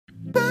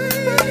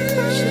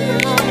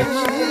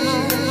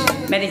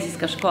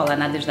Medicinska škola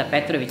Nadežda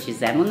Petrović iz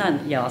Zemuna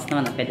je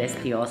osnovana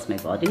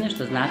 58. godine,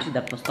 što znači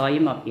da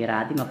postojimo i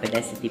radimo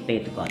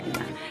 55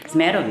 godina.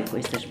 Smerovi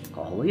koji se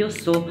školuju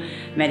su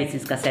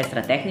medicinska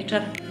sestra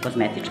tehničar,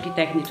 kozmetički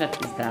tehničar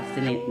i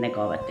zdravstveni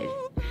negovatelj.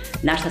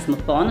 Na šta smo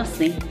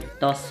ponosni,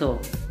 to su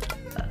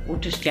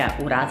učešća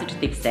u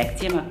različitim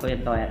sekcijama koje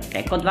broje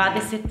preko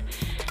 20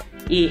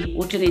 i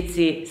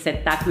učenici se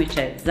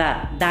takmiče za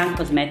dan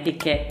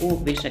kozmetike u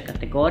više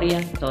kategorija,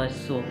 to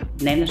su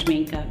dnevna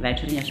šminka,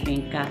 večernja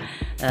šminka,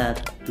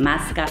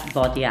 maska,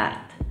 body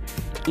art.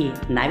 I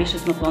najviše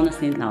smo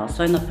ponosni na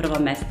osvojeno prvo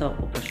mesto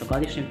u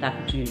prošlogodišnjem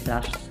takmičenju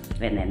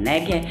zdravstvene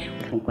nege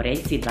u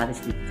konkurenciji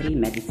 23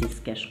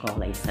 medicinske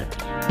škole iz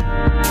Srbije.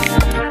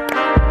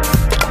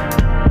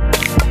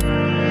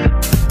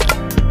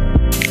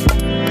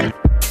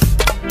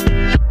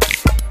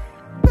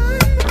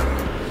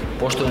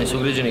 Poštovani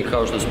sugrađani,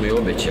 kao što smo i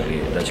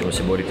obećali da ćemo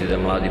se boriti da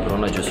mladi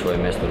pronađu svoje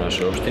mesto u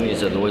našoj opštini,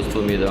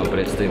 zadovoljstvo mi je da vam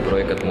predstavim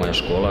projekat MoJa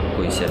ŠkOlA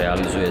koji se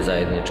realizuje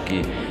zajednički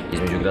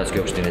između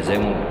gradske opštine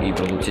Zemun i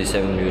Produkcije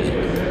Seven Music.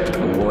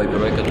 U ovaj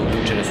projekat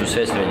uključene su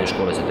sve srednje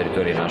škole sa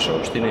teritorije naše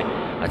opštine,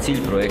 a cilj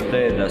projekta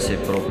je da se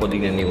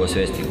podigne nivo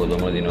svesti kod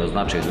omladine o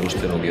značaju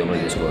društvenog i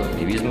omladinskog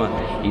aktivizma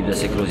i da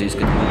se kroz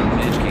iskazivanje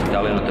muzičkih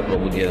talenata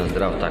probudi jedan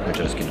zdrav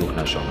takmičarski duh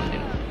naše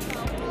omladine.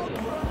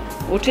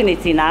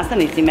 Učenici i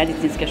nastavnici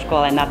Medicinske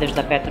škole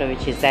Nadežda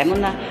Petrović iz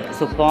Zemuna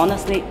su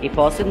ponosni i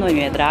posebno im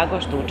je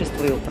drago što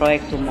učestvuju u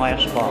projektu MoJa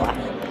ŠkOlA.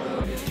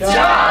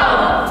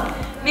 Ćao!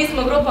 Mi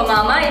smo Grupa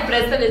MAMA i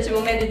predstavljat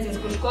ćemo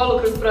medicinsku školu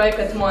kroz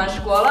projekat MoJa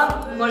ŠkOlA.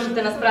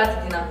 Možete nas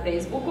pratiti na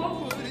Facebooku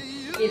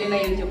ili na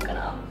YouTube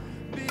kanalu.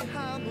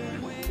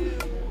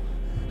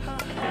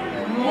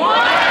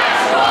 MoJa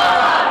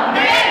ŠkOlA!